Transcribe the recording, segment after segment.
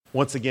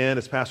Once again,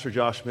 as Pastor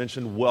Josh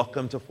mentioned,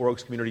 welcome to Four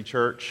Oaks Community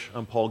Church.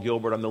 I'm Paul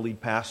Gilbert. I'm the lead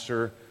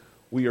pastor.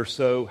 We are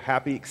so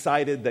happy,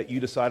 excited that you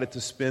decided to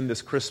spend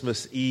this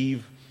Christmas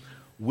Eve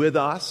with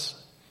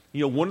us.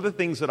 You know, one of the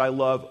things that I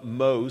love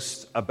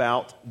most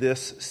about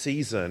this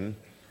season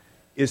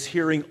is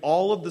hearing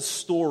all of the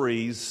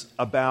stories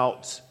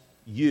about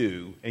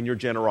you and your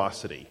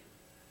generosity.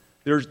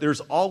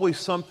 There's always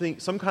some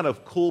kind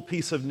of cool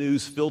piece of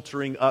news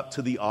filtering up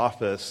to the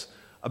office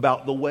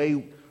about the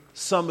way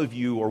some of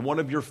you or one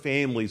of your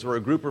families or a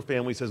group of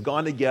families has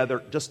gone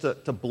together just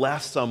to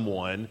bless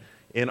someone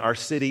in our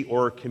city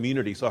or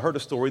community. So I heard a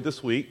story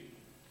this week.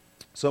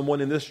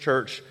 Someone in this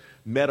church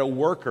met a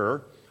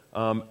worker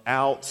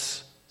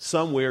out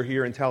somewhere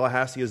here in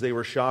Tallahassee as they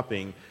were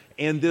shopping.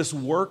 And this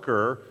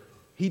worker,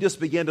 he just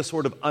began to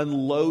sort of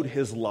unload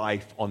his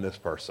life on this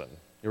person.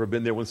 You ever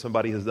been there when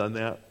somebody has done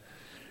that?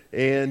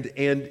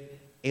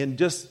 And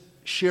just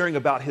sharing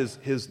about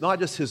his not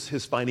just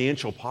his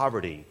financial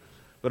poverty,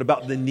 but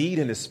about the need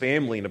in his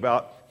family and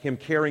about him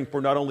caring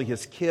for not only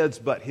his kids,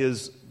 but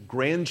his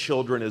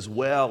grandchildren as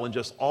well, and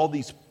just all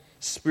these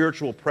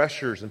spiritual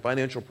pressures and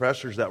financial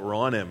pressures that were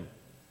on him. And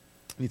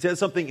he said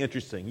something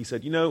interesting. He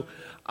said,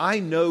 I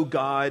know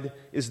God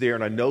is there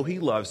and I know He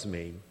loves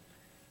me.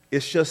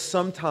 It's just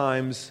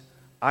sometimes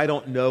I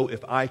don't know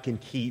if I can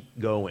keep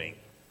going.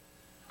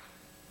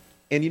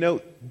 And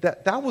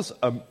that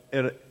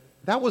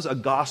was a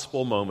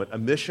gospel moment, a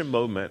mission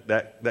moment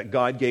that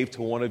God gave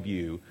to one of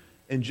you.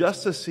 And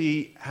just to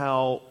see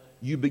how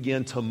you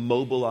begin to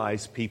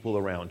mobilize people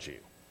around you,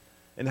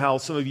 and how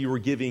some of you were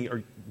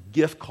giving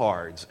gift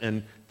cards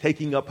and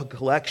taking up a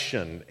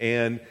collection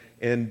and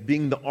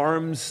being the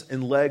arms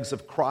and legs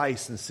of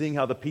Christ, and seeing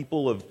how the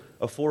people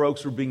of Four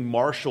Oaks were being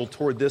marshaled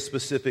toward this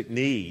specific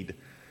need.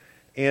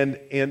 And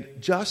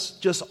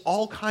just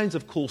all kinds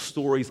of cool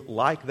stories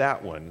like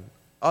that one.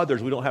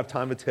 Others we don't have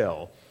time to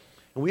tell.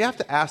 And we have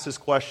to ask this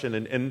question,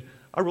 and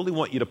I really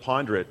want you to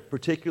ponder it,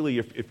 particularly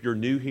if you're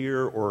new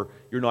here or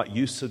you're not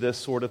used to this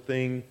sort of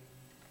thing.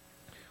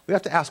 We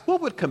have to ask, what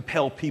would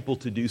compel people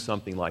to do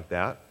something like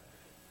that?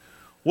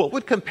 What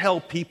would compel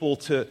people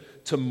to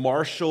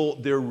marshal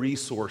their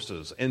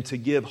resources and to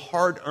give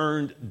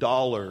hard-earned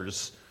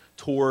dollars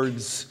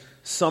towards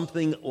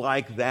something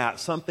like that,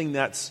 something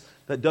that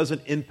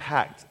doesn't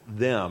impact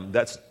them,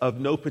 that's of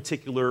no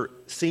particular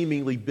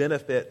seemingly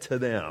benefit to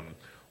them?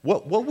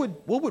 What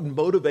would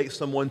motivate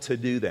someone to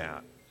do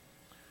that?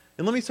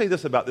 And let me say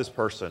this about this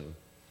person.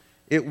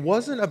 It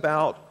wasn't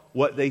about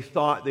what they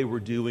thought they were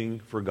doing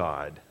for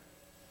God.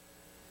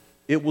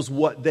 It was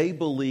what they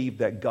believed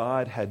that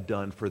God had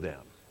done for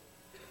them.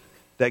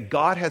 That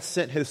God had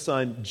sent His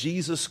Son,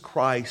 Jesus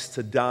Christ,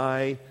 to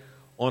die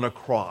on a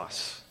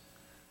cross.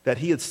 That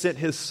He had sent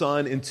His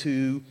Son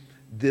into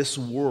this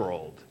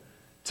world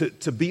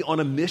to be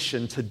on a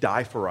mission to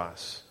die for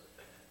us.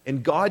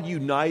 And God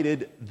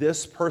united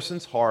this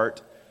person's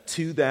heart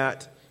to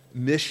that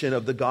mission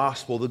of the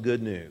gospel, the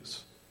good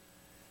news.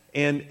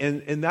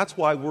 And that's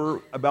why we're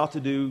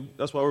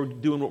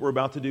doing what we're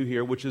about to do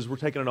here, which is we're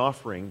taking an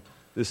offering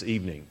this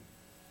evening.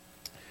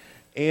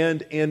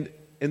 And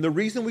the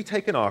reason we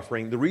take an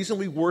offering, the reason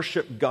we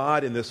worship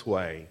God in this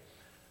way,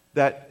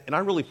 and I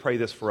really pray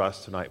this for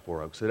us tonight,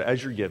 Four Oaks, that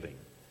as you're giving,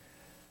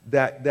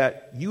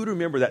 that you would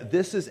remember that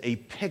this is a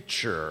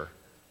picture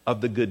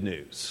of the good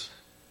news.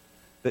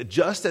 That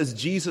just as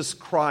Jesus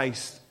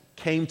Christ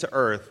came to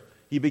earth,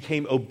 He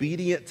became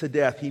obedient to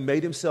death. He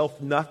made Himself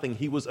nothing.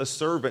 He was a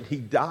servant. He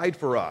died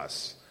for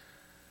us.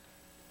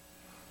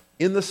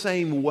 In the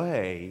same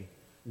way,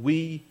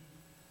 we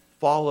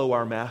follow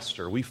our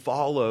Master. We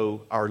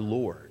follow our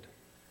Lord.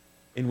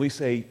 And we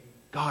say,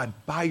 God,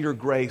 by your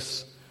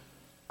grace,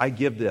 I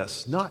give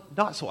this.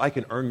 Not so I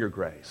can earn your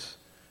grace,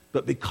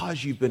 but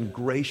because you've been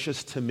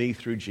gracious to me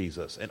through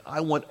Jesus. And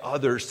I want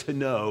others to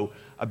know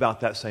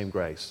about that same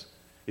grace.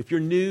 If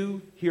you're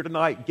new here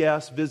tonight,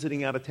 guests,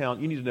 visiting out of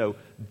town, you need to know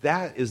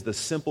that is the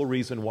simple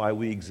reason why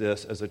we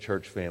exist as a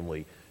church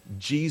family.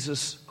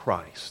 Jesus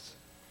Christ.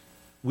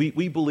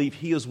 We believe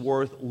He is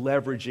worth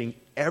leveraging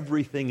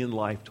everything in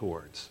life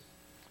towards.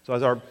 So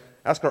as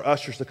ask our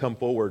ushers to come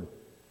forward,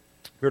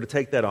 we're to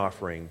take that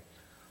offering.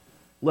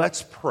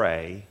 Let's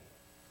pray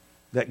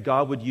that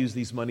God would use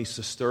these monies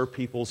to stir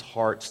people's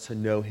hearts to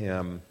know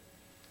Him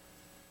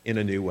in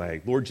a new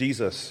way. Lord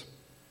Jesus,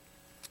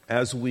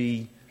 as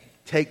we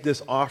take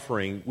this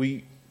offering,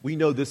 we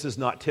know this is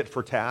not tit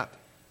for tat.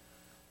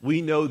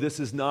 We know this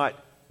is not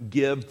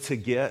give to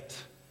get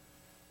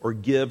or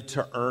give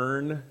to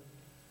earn.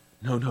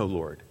 No,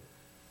 Lord.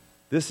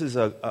 This is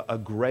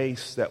a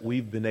grace that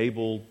we've been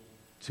able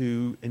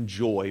to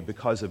enjoy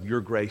because of your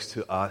grace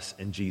to us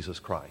in Jesus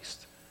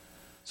Christ.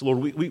 So, Lord,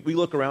 we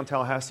look around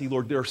Tallahassee.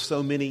 Lord, there are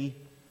so many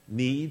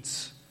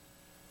needs.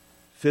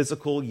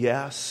 Physical,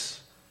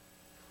 yes,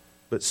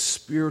 but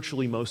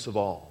spiritually most of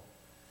all.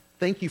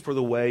 Thank you for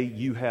the way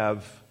you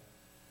have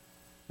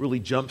really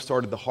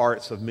jump-started the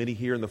hearts of many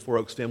here in the Four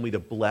Oaks family to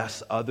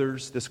bless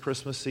others this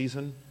Christmas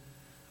season.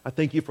 I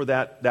thank you for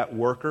that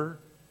worker.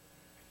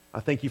 I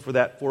thank you for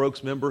that Four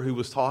Oaks member who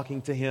was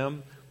talking to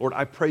him. Lord,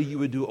 I pray you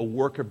would do a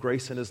work of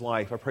grace in his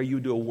life. I pray you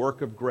would do a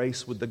work of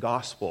grace with the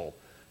gospel.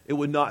 It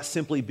would not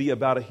simply be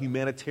about a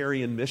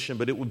humanitarian mission,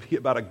 but it would be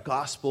about a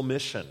gospel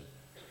mission.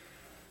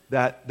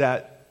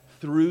 That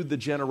through the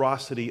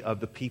generosity of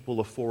the people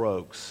of Four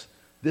Oaks,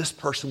 this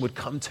person would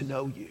come to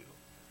know you.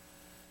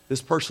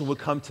 This person would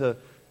come to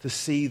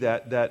see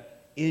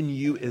that in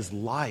you is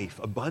life,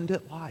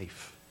 abundant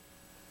life.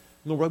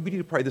 Lord, we need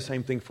to pray the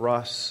same thing for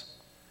us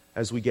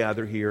as we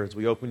gather here, as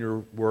we open your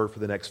word for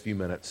the next few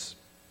minutes.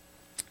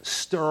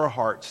 Stir our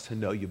hearts to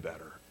know you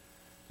better.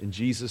 In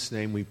Jesus'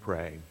 name we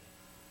pray.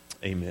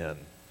 Amen.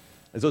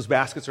 As those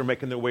baskets are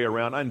making their way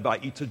around, I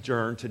invite you to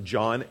turn to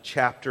John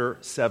chapter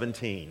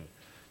 17.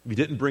 If you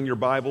didn't bring your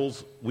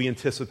Bibles, we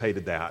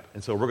anticipated that.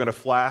 And so we're going to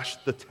flash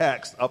the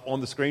text up on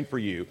the screen for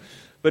you.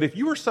 But if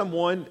you are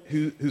someone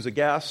who's a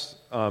guest,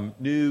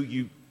 new,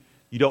 you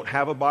don't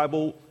have a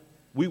Bible,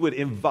 we would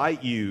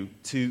invite you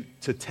to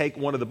take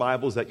one of the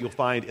Bibles that you'll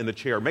find in the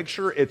chair. Make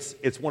sure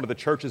it's one of the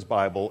church's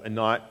Bible and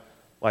not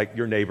like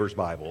your neighbor's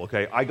Bible,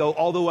 okay?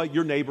 Although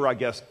your neighbor, I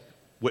guess,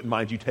 wouldn't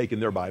mind you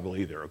taking their Bible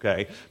either,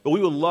 okay? But we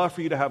would love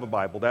for you to have a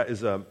Bible. That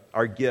is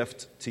our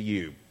gift to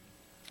you.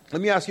 Let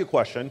me ask you a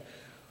question.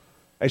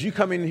 As you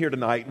come in here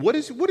tonight, what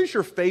is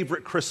your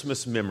favorite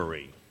Christmas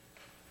memory?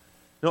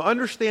 Now,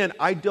 understand,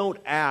 I don't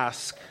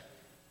ask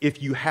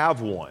if you have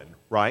one,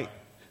 right?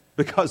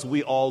 Because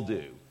we all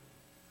do.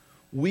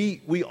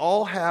 We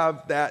all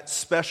have that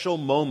special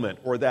moment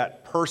or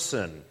that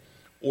person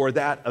or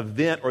that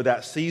event or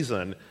that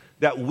season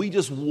that we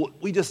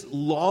just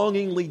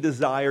longingly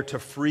desire to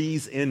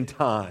freeze in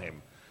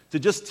time, to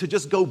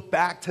just go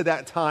back to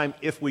that time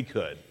if we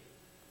could.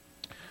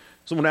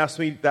 Someone asked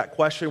me that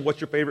question, what's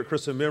your favorite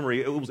Christmas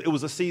memory? It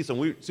was a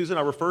season. Susan and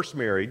I were first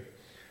married.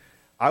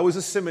 I was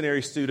a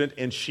seminary student,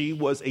 and she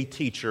was a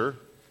teacher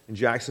in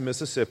Jackson,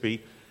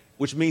 Mississippi,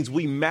 which means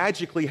we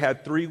magically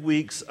had 3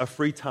 weeks of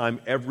free time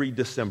every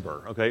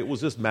December, okay? It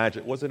was just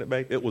magic, wasn't it,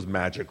 babe? It was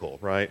magical,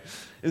 right?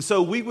 And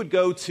so we would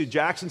go to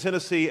Jackson,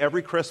 Tennessee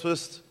every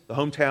Christmas, the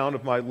hometown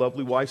of my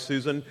lovely wife,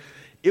 Susan.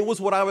 It was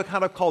what I would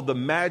kind of call the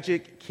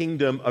magic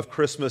kingdom of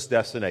Christmas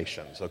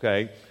destinations,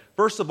 okay?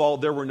 First of all,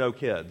 there were no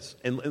kids.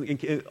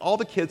 And all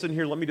the kids in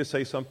here, let me just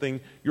say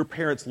something. Your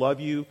parents love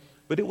you,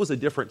 but it was a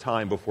different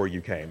time before you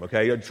came,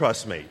 okay?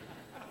 Trust me.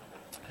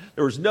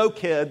 There was no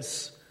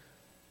kids.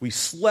 We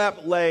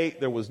slept late.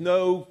 There was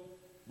no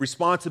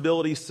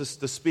responsibilities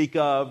to speak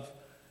of.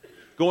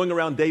 Going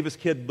around Davis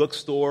Kid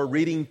Bookstore,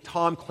 reading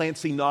Tom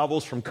Clancy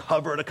novels from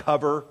cover to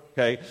cover,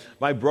 okay?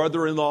 My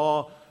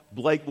brother-in-law,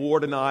 Blake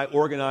Ward, and I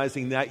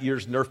organizing that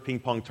year's Nerf ping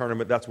pong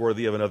tournament. That's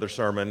worthy of another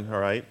sermon, all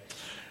right?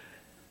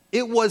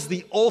 It was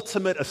the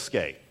ultimate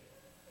escape.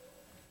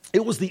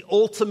 It was the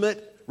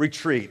ultimate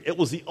retreat. It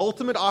was the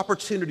ultimate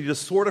opportunity to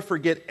sort of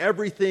forget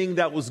everything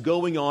that was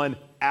going on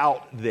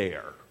out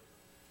there.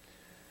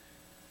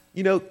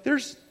 You know,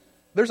 there's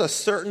a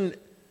certain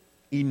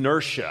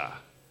inertia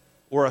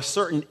or a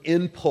certain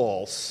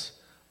impulse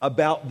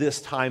about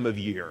this time of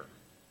year,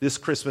 this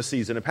Christmas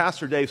season. And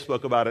Pastor Dave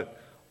spoke about it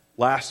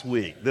last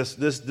week, this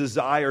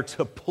desire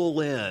to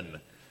pull in,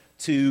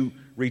 to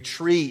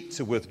retreat,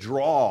 to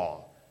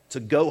withdraw, to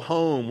go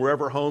home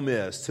wherever home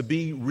is, to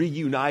be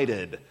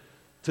reunited,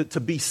 to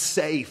be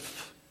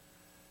safe,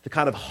 to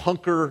kind of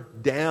hunker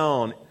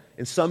down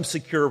in some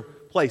secure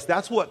place.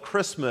 That's what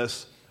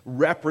Christmas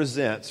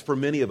represents for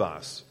many of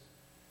us.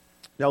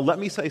 Now, let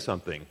me say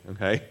something,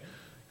 okay?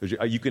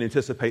 Because you can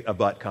anticipate a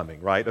but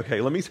coming, right?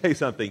 Okay, let me say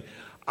something.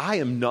 I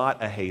am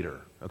not a hater,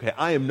 okay?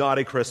 I am not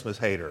a Christmas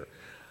hater.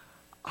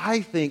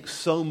 I think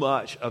so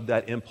much of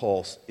that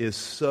impulse is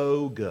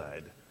so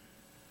good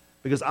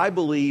because I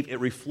believe it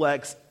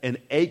reflects an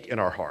ache in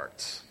our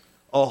hearts,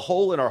 a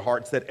hole in our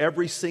hearts that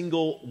every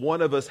single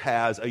one of us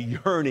has, a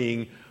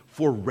yearning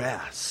for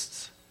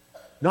rest.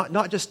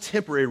 Not just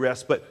temporary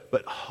rest,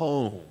 but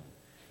home.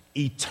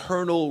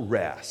 Eternal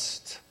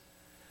rest,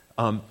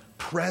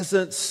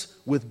 presence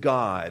with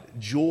God,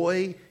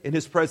 joy in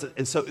his presence.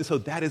 And so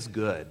that is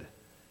good.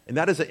 And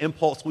that is an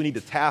impulse we need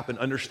to tap and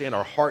understand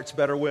our hearts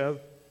better with.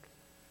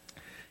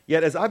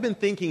 Yet as I've been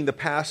thinking the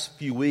past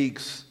few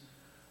weeks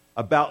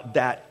about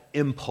that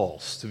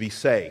impulse to be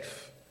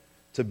safe,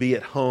 to be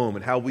at home,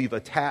 and how we've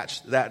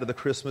attached that to the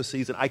Christmas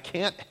season, I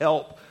can't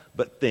help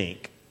but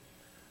think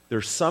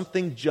there's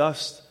something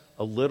just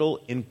a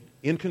little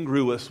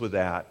incongruous with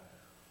that,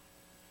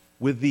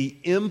 with the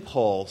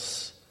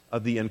impulse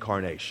of the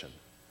incarnation.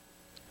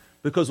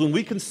 Because when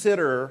we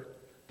consider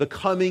the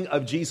coming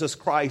of Jesus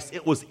Christ,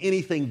 it was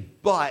anything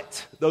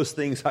but those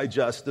things I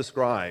just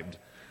described.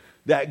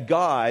 That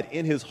God,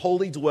 in his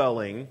holy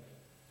dwelling,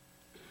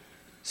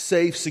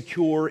 safe,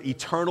 secure,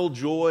 eternal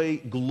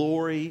joy,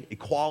 glory,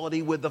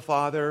 equality with the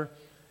Father,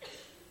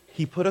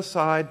 he put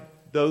aside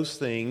those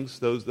things,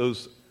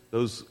 those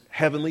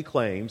heavenly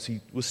claims.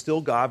 He was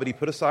still God, but he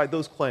put aside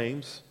those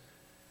claims.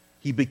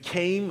 He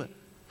became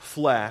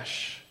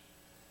flesh.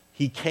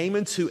 He came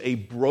into a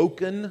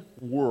broken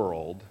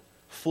world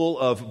full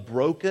of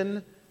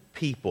broken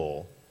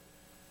people,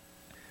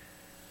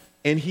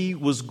 and he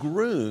was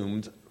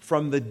groomed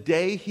from the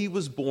day he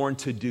was born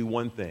to do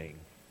one thing.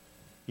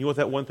 You know what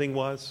that one thing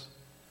was?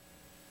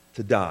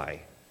 To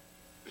die.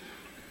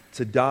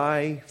 To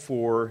die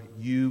for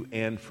you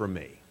and for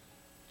me.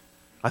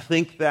 I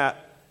think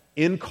that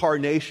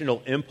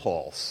incarnational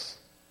impulse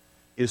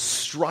is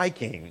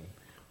striking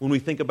when we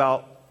think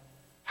about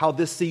how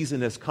this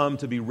season has come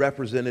to be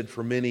represented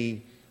for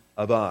many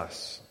of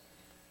us.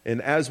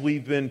 And as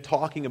we've been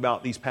talking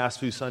about these past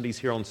few Sundays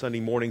here on Sunday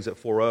mornings at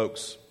Four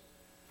Oaks,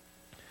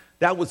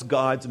 that was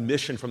God's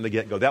mission from the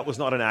get-go. That was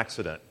not an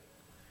accident.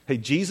 Hey,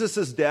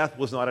 Jesus' death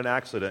was not an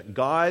accident.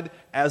 God,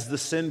 as the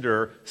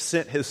sender,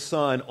 sent his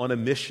son on a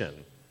mission.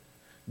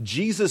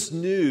 Jesus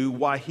knew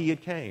why he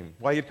had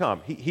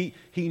come. He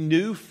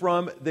knew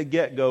from the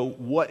get-go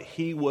what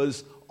he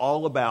was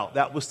all about.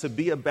 That was to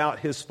be about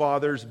his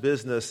Father's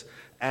business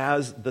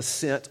as the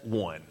sent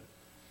one.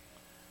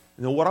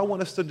 Now, what I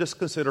want us to just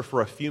consider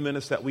for a few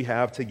minutes that we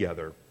have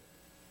together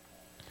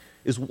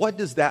is, what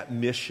does that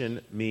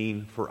mission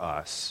mean for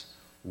us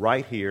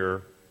right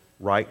here,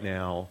 right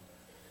now,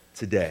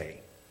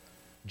 today?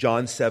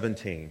 John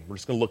 17. We're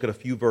just going to look at a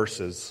few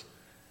verses.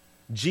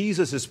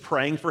 Jesus is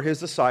praying for his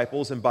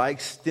disciples, and by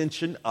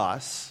extension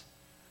us,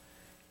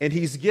 and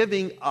he's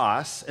giving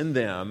us and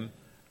them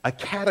a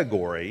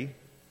category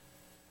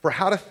for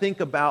how to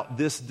think about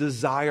this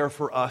desire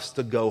for us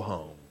to go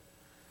home,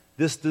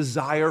 this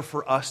desire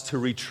for us to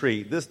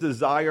retreat, this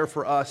desire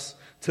for us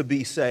to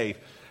be safe,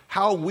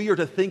 how we are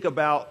to think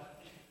about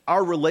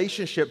our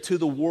relationship to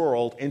the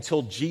world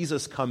until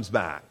Jesus comes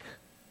back.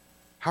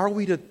 How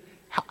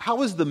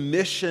is the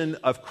mission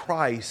of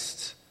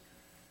Christ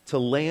to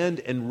land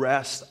and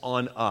rest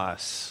on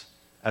us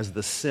as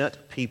the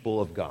sent people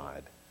of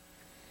God?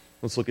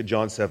 Let's look at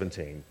John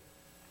 17.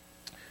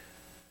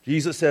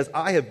 Jesus says,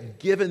 I have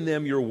given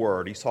them your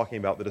word. He's talking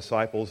about the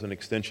disciples and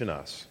extension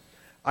us.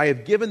 I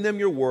have given them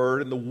your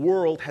word, and the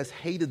world has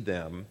hated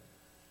them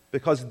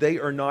because they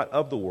are not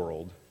of the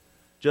world,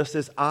 just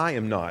as I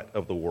am not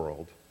of the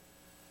world.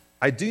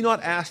 I do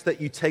not ask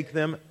that you take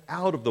them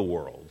out of the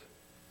world,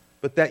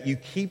 but that you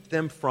keep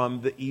them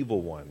from the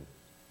evil one.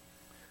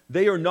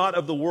 They are not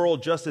of the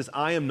world, just as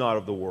I am not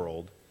of the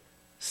world.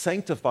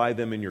 Sanctify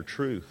them in your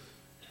truth.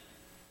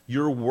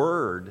 Your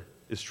word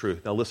is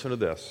truth. Now listen to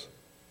this.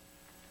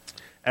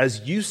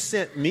 As you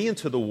sent me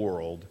into the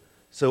world,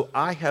 so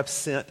I have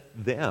sent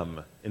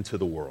them into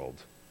the world.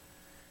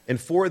 And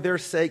for their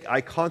sake I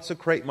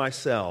consecrate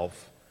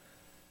myself,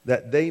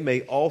 that they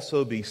may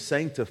also be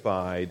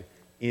sanctified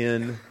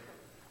in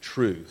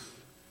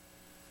truth.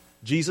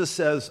 Jesus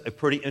says a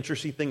pretty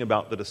interesting thing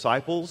about the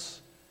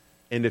disciples.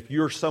 And if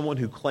you're someone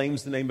who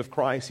claims the name of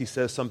Christ, he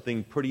says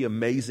something pretty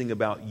amazing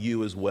about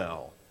you as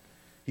well.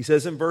 He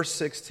says in verse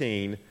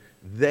 16,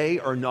 they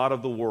are not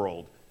of the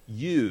world.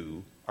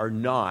 You are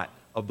not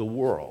of the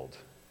world.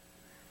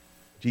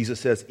 Jesus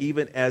says,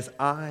 even as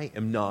I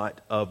am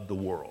not of the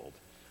world.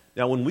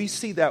 Now, when we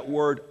see that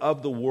word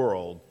of the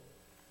world,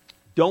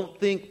 don't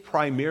think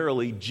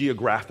primarily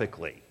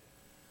geographically.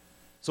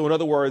 So in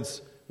other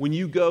words, when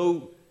you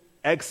go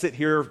exit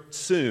here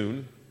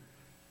soon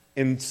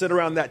and sit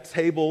around that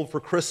table for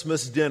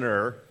Christmas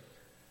dinner,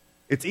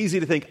 it's easy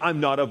to think,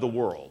 I'm not of the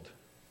world.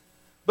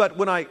 But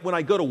when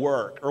I go to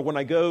work, or when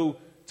I go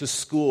to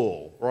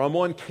school, or I'm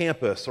on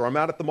campus, or I'm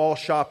out at the mall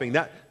shopping,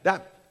 that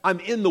I'm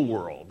in the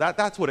world.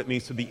 That's what it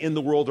means to be in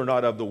the world or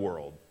not of the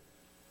world.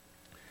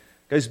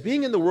 Guys,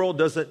 being in the world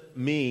doesn't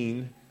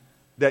mean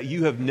that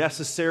you have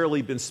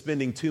necessarily been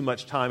spending too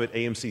much time at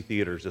AMC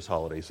theaters this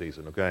holiday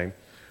season, okay?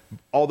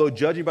 Although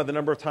judging by the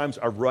number of times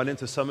I've run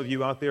into some of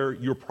you out there,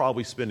 you're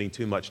probably spending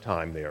too much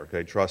time there,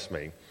 okay? Trust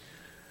me.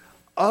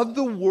 Of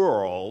the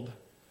world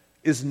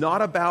is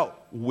not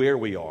about where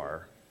we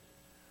are.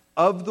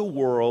 Of the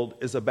world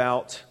is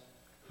about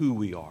who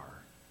we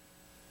are.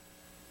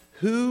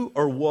 Who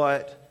or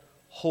what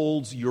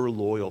holds your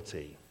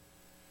loyalty?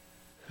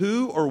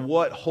 Who or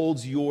what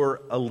holds your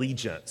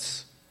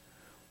allegiance?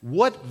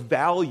 What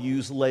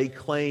values lay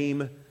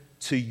claim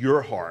to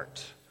your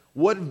heart?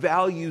 What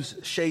values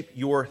shape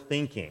your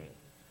thinking?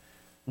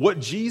 What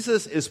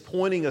Jesus is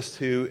pointing us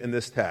to in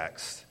this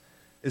text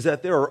is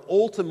that there are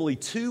ultimately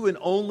two and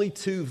only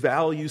two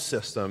value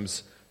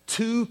systems,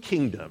 two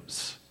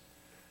kingdoms.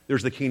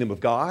 There's the kingdom of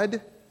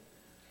God,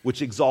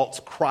 which exalts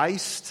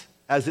Christ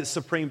as its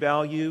supreme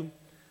value.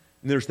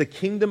 And there's the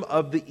kingdom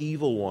of the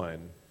evil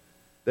one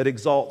that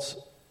exalts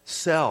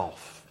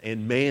self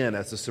and man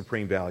as the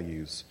supreme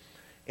values.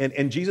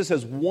 And Jesus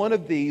says one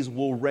of these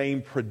will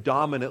reign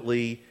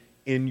predominantly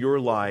in your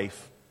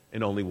life,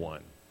 and only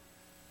one.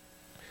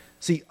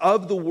 See,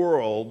 of the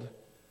world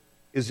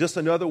is just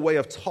another way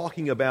of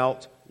talking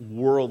about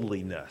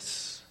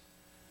worldliness.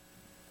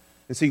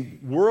 And see,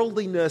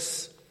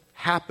 worldliness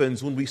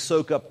happens when we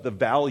soak up the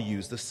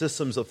values, the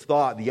systems of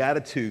thought, the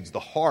attitudes, the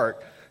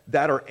heart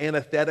that are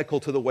antithetical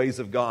to the ways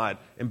of God.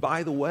 And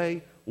by the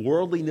way,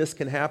 worldliness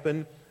can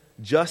happen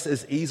just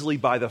as easily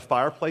by the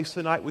fireplace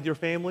tonight with your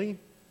family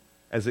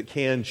as it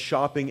can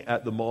shopping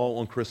at the mall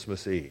on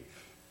Christmas Eve.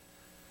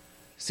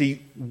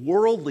 See,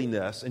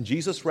 worldliness, and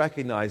Jesus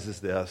recognizes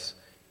this,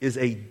 is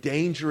a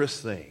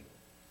dangerous thing.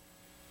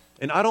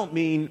 And I don't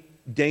mean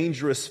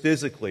dangerous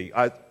physically,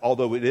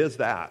 although it is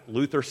that.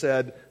 Luther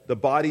said, the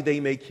body they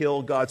may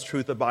kill, God's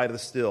truth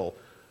abideth still.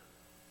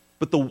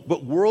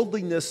 But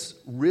worldliness'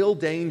 real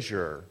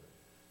danger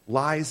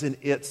lies in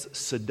its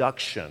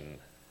seduction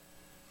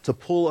to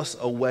pull us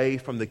away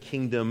from the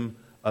kingdom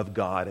of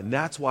God. And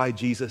that's why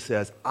Jesus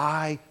says,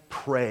 I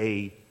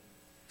pray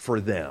for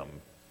them.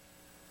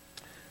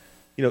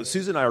 You know,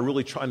 Susan and I are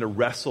really trying to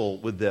wrestle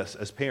with this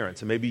as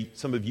parents, and maybe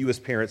some of you as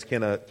parents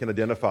can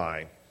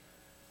identify.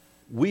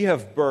 We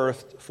have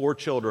birthed 4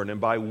 children,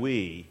 and by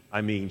we, I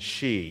mean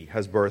she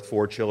has birthed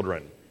 4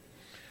 children.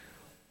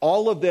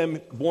 All of them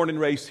born and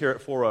raised here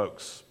at Four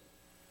Oaks.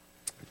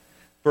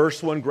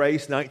 First one,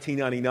 Grace,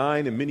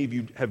 1999, and many of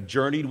you have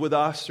journeyed with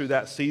us through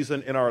that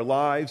season in our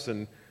lives,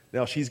 and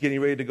now she's getting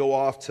ready to go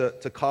off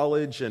to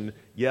college, and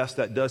yes,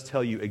 that does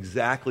tell you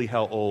exactly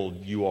how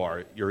old you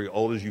are. You're as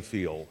old as you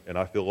feel, and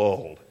I feel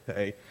old,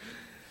 okay?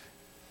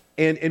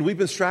 And we've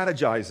been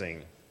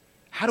strategizing.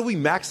 How do we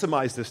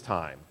maximize this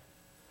time?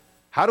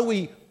 How do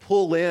we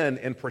pull in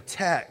and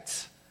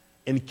protect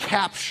and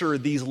capture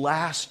these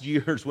last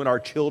years when our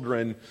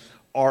children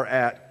are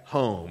at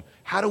home?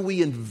 How do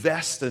we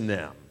invest in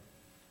them?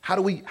 How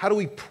do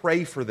we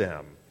pray for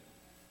them?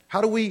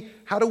 How do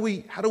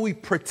we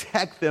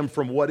protect them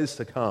from what is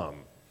to come?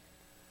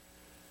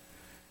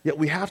 Yet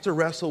we have to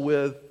wrestle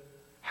with,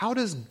 how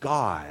does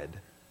God,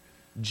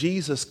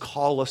 Jesus,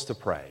 call us to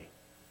pray?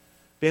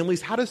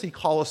 Families, how does he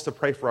call us to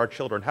pray for our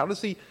children? How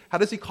does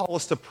he call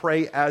us to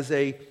pray as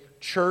a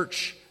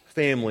church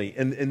family?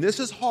 And this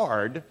is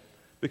hard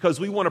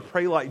because we want to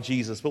pray like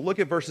Jesus. But look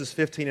at verses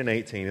 15 and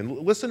 18 and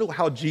listen to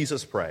how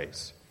Jesus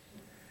prays.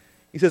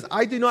 He says,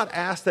 I do not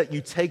ask that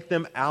you take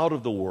them out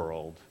of the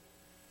world,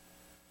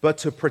 but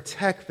to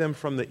protect them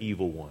from the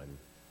evil one.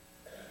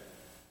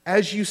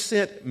 As you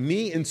sent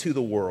me into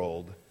the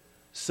world,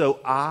 so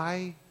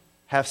I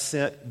have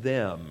sent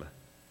them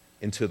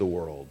into the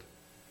world.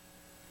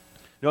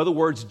 In other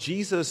words,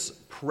 Jesus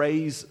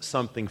prays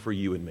something for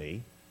you and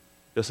me,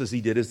 just as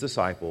he did his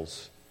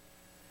disciples.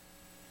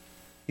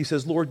 He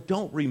says, Lord,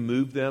 don't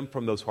remove them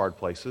from those hard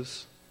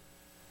places.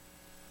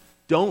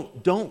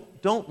 Don't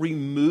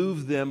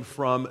remove them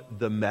from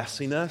the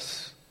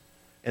messiness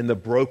and the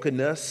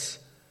brokenness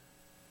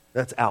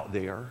that's out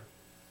there.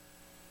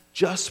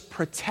 Just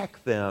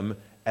protect them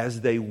as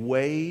they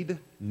wade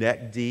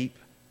neck deep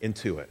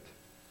into it.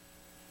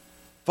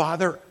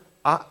 Father,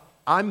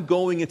 I'm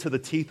going into the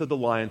teeth of the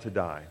lion to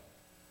die.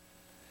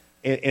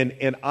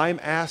 And I'm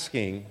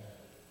asking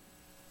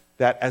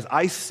that as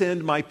I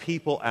send my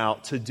people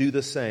out to do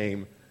the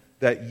same,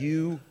 that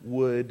you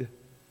would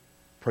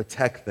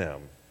protect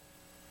them.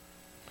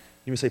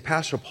 You may say,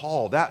 Pastor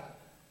Paul, that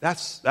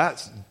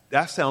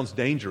sounds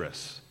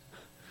dangerous.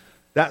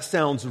 That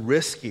sounds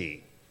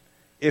risky.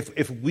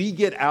 If we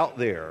get out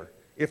there,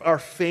 if our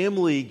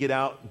family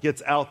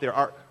gets out there,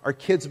 our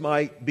kids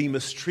might be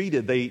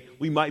mistreated.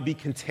 We might be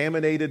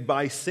contaminated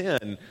by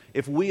sin.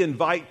 If we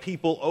invite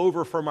people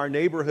over from our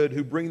neighborhood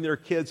who bring their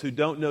kids who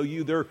don't know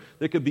you,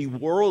 they could be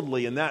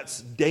worldly, and that's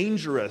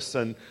dangerous.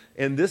 And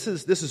this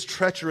is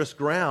treacherous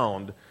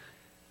ground.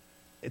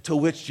 To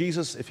which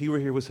Jesus, if he were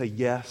here, would say,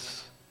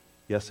 yes,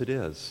 it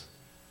is.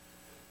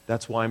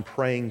 That's why I'm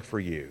praying for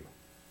you.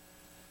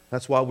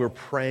 That's why we're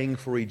praying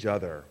for each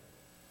other.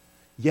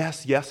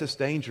 Yes, it's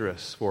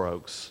dangerous, Four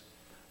Oaks,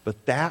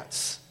 but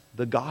that's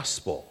the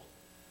gospel.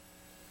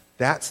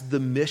 That's the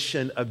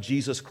mission of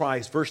Jesus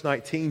Christ. Verse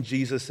 19,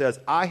 Jesus says,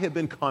 I have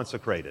been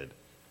consecrated.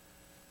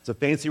 It's a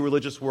fancy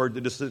religious word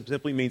that just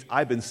simply means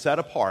I've been set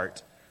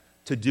apart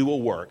to do a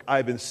work.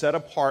 I've been set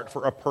apart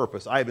for a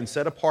purpose. I have been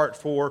set apart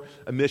for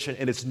a mission,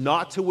 and it's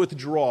not to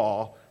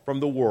withdraw from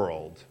the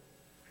world,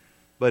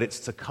 but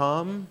it's to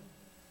come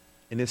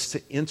and it's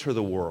to enter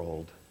the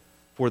world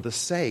for the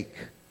sake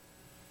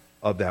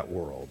of that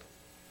world.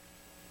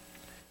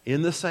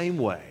 In the same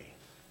way,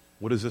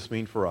 what does this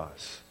mean for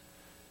us?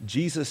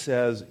 Jesus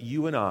says,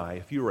 you and I,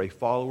 if you are a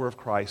follower of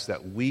Christ,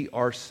 that we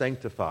are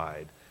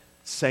sanctified.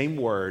 Same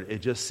word, it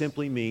just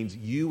simply means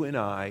you and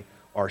I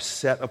are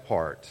set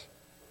apart.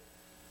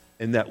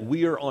 And that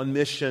we are on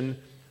mission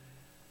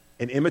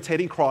and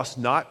imitating Christ,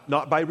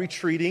 not by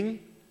retreating,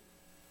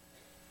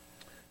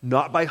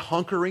 not by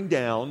hunkering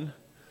down,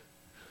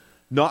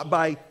 not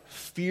by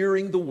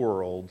fearing the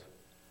world,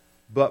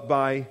 but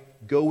by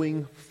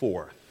going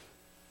forth.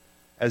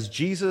 As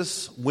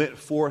Jesus went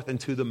forth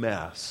into the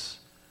mess,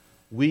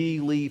 we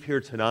leave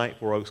here tonight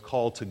for Oaks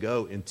called to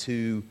go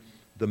into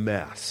the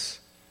mess.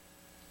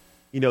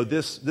 You know,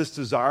 this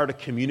desire to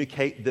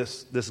communicate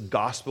this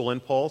gospel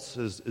impulse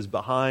is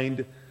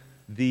behind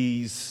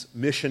these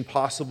Mission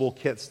Possible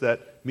kits that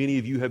many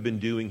of you have been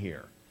doing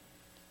here.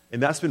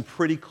 And that's been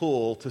pretty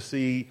cool to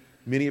see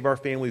many of our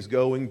families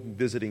going,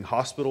 visiting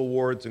hospital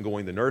wards and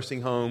going to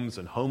nursing homes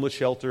and homeless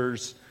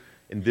shelters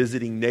and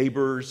visiting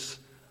neighbors.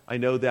 I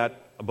know that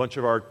a bunch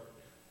of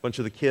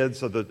the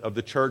kids of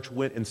the church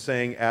went and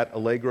sang at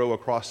Allegro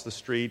across the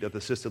street at the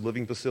assisted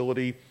living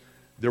facility.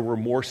 There were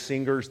more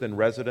singers than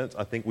residents.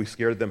 I think we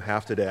scared them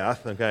half to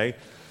death, okay?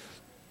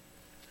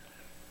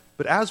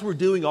 But as we're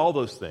doing all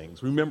those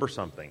things, remember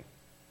something.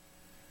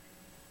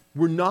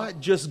 we're not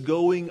just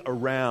going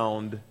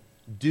around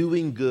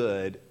doing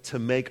good to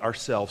make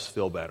ourselves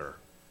feel better.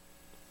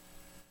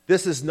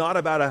 This is not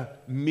about a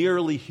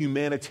merely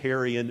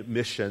humanitarian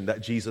mission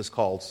that Jesus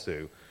calls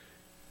to.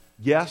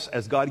 Yes,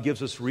 as God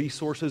gives us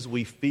resources,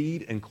 we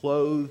feed and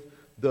clothe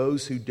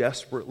those who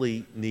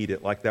desperately need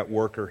it, like that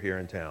worker here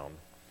in town.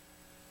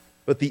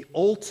 But the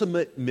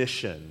ultimate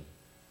mission,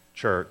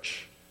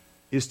 church,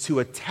 is to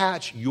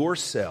attach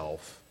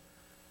yourself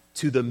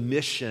to the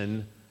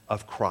mission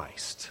of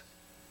Christ,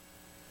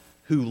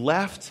 who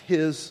left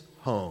his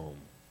home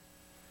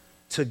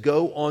to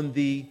go on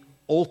the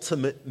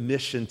ultimate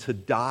mission to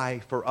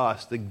die for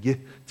us,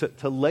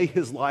 to lay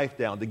his life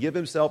down, to give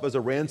himself as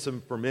a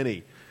ransom for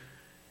many.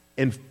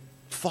 And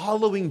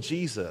following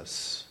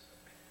Jesus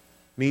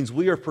means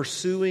we are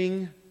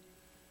pursuing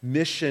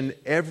mission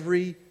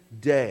every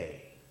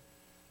day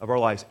of our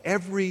lives.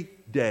 Every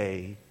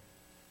day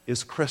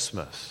is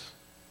Christmas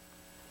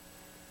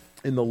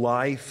in the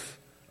life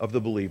of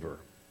the believer.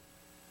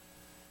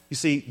 You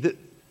see,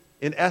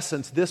 in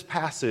essence, this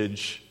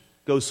passage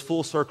goes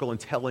full circle in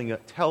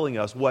telling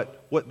us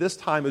what this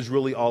time is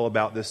really all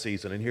about this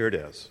season. And here it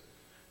is.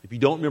 If you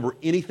don't remember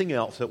anything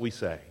else that we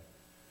say,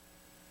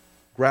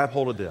 grab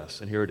hold of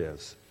this, and here it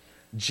is.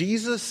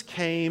 Jesus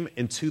came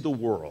into the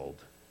world.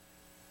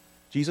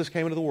 Jesus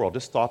came into the world.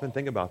 Just stop and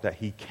think about that.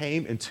 He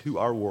came into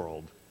our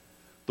world.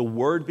 The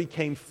Word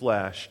became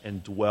flesh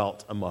and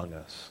dwelt among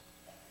us.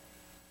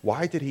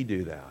 Why did he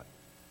do that?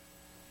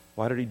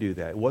 Why did he do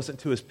that? It wasn't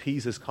to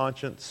appease his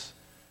conscience.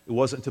 It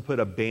wasn't to put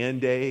a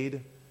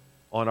Band-Aid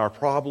on our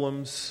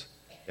problems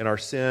and our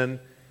sin.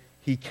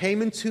 He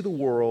came into the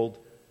world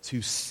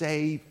to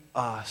save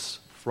us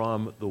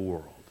from the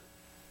world.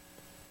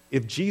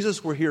 If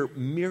Jesus were here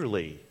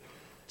merely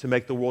to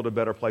make the world a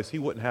better place, he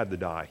wouldn't have to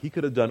die. He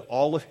could have done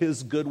all of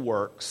his good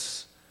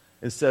works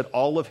and said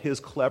all of his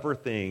clever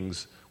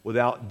things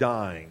without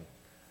dying.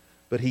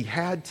 But he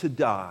had to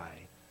die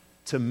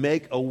to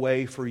make a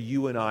way for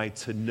you and I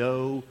to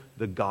know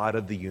the God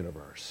of the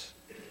universe.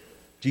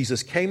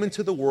 Jesus came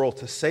into the world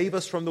to save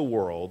us from the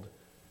world.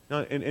 Now,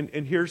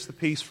 and here's the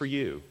piece for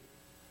you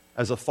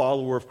as a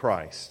follower of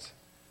Christ.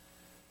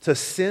 To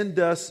send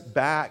us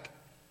back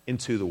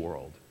into the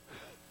world.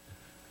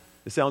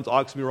 It sounds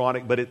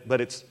oxymoronic,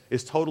 but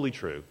it's totally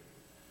true.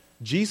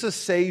 Jesus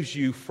saves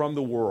you from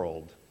the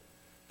world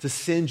to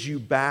send you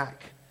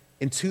back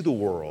into the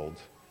world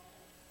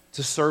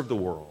to serve the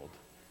world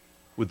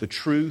with the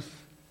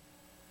truth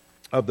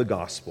of the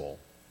gospel.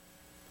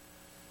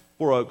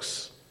 Four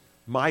Oaks,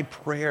 my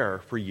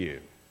prayer for you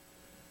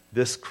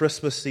this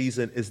Christmas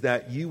season is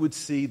that you would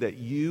see that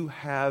you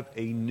have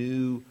a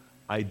new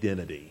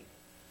identity.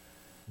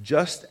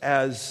 Just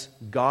as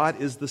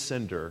God is the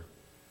sender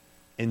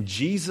and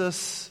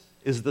Jesus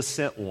is the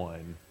sent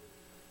one,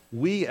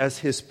 we as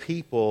his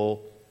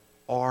people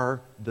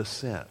are the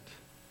sent.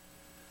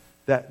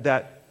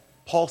 That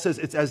Paul says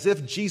it's as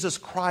if Jesus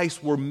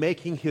Christ were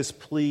making his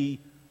plea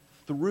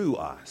through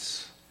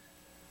us.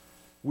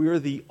 We're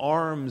the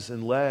arms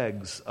and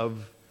legs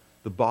of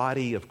the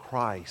body of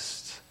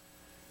Christ.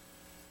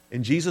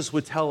 And Jesus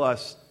would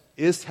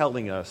is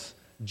telling us,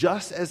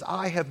 just as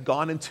I have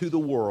gone into the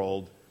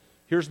world,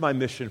 here's my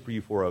mission for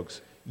you, Four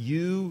Oaks.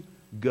 You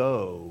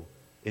go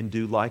and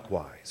do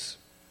likewise.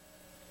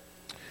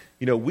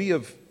 You know, we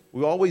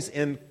always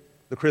end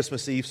the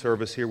Christmas Eve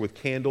service here with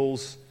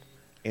candles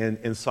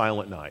and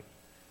Silent Night.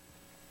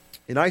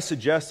 And I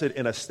suggested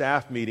in a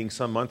staff meeting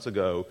some months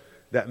ago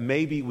that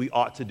maybe we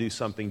ought to do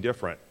something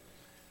different.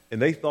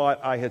 And they thought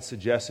I had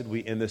suggested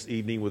we end this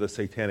evening with a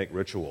satanic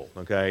ritual,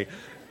 okay?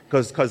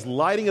 Because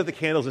lighting of the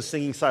candles and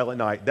singing Silent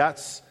Night,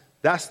 that's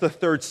the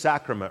third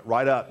sacrament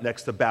right up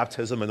next to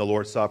baptism and the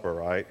Lord's Supper,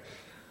 right?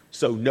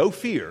 So no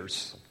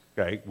fears,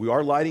 okay? We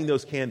are lighting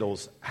those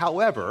candles.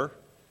 However,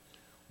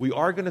 we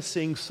are going to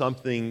sing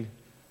something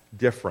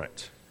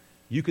different.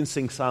 You can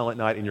sing Silent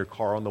Night in your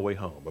car on the way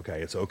home,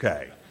 okay? It's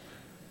okay.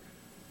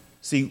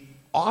 See,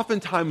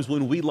 oftentimes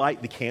when we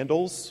light the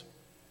candles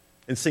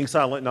and sing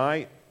Silent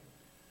Night,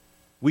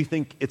 we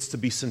think it's to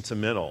be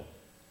sentimental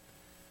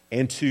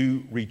and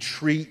to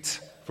retreat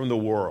from the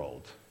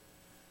world,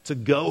 to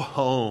go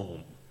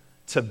home,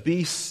 to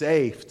be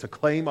safe, to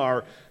claim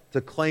our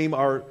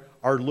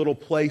little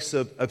place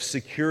of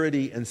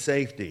security and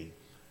safety.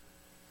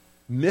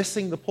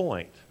 Missing the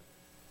point.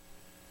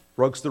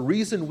 Folks, the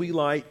reason we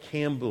light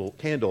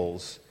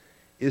candles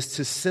is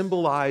to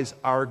symbolize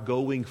our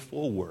going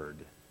forward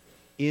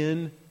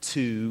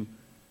into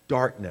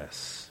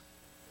darkness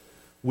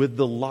with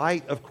the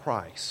light of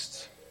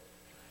Christ.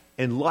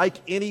 And like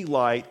any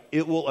light,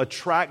 it will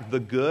attract the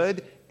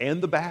good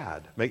and the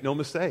bad. Make no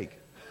mistake.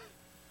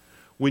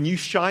 When you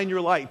shine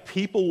your light,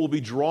 people will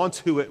be drawn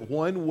to it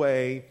one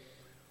way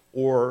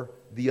or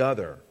the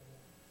other.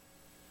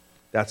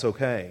 That's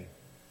okay.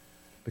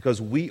 Because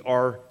we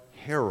are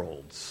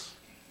heralds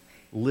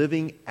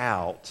living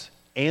out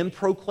and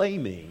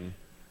proclaiming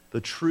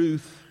the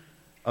truth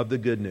of the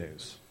good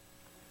news.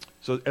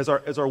 So as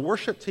our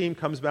worship team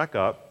comes back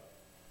up,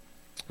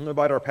 I'm going to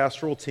invite our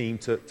pastoral team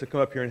to come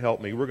up here and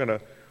help me. We're going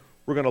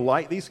we're going to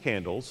light these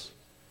candles.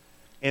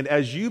 And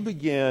as you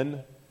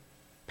begin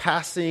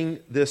passing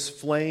this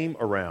flame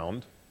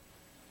around,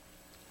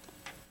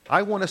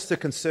 I want us to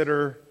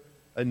consider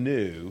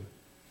anew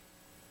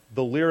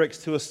the lyrics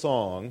to a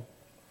song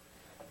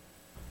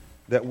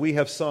that we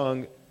have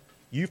sung,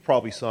 you've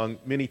probably sung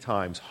many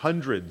times,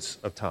 hundreds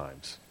of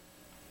times.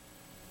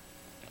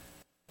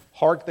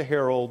 Hark the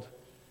herald,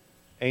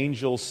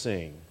 angels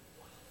sing.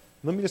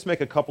 Let me just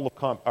make a couple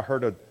of I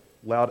heard a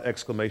loud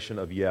exclamation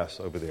of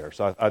yes over there.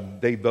 So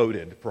they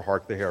voted for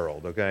Hark the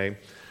Herald, okay?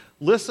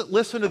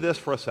 Listen to this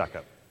for a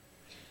second.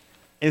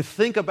 And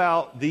think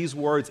about these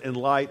words in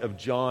light of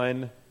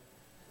John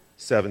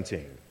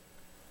 17.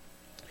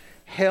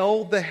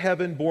 Hail the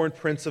heaven-born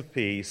Prince of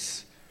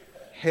Peace.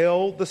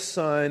 Hail the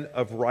Son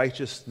of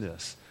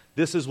Righteousness.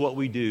 This is what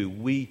we do.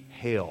 We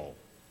hail.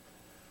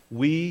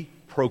 We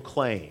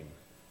proclaim.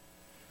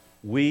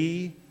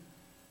 We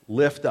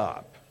lift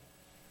up.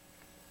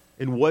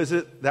 And what is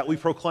it that we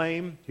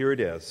proclaim? Here it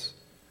is.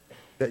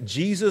 That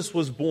Jesus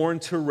was born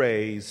to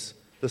raise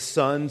the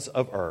sons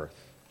of earth.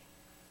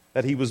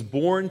 That he was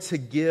born to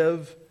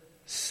give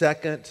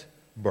second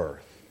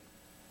birth.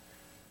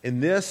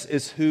 And this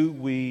is who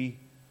we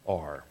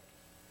are.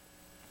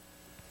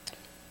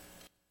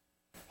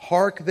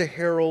 Hark the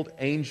herald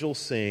angels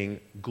sing,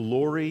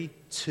 glory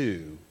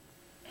to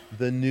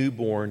the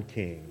newborn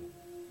King.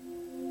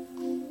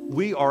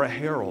 We are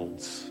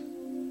heralds.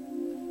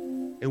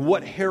 And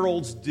what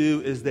heralds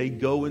do is they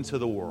go into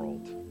the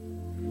world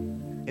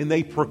and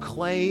they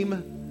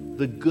proclaim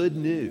the good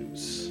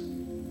news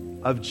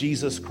of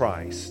Jesus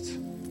Christ.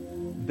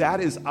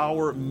 That is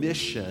our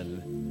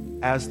mission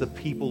as the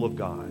people of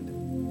God.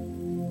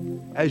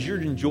 As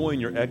you're enjoying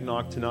your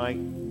eggnog tonight,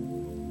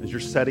 as you're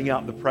setting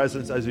out the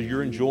presents, as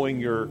you're enjoying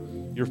your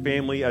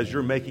family, as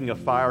you're making a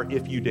fire,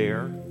 if you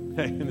dare,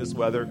 in this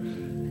weather,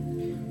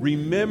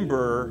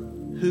 remember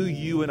who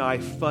you and I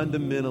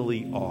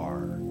fundamentally are.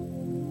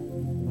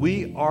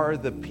 We are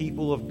the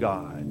people of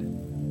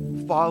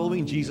God,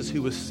 following Jesus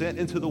who was sent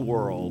into the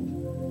world,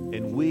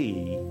 and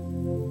we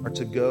are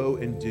to go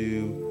and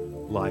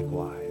do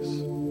likewise.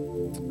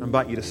 I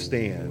invite you to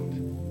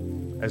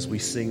stand as we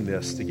sing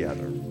this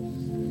together.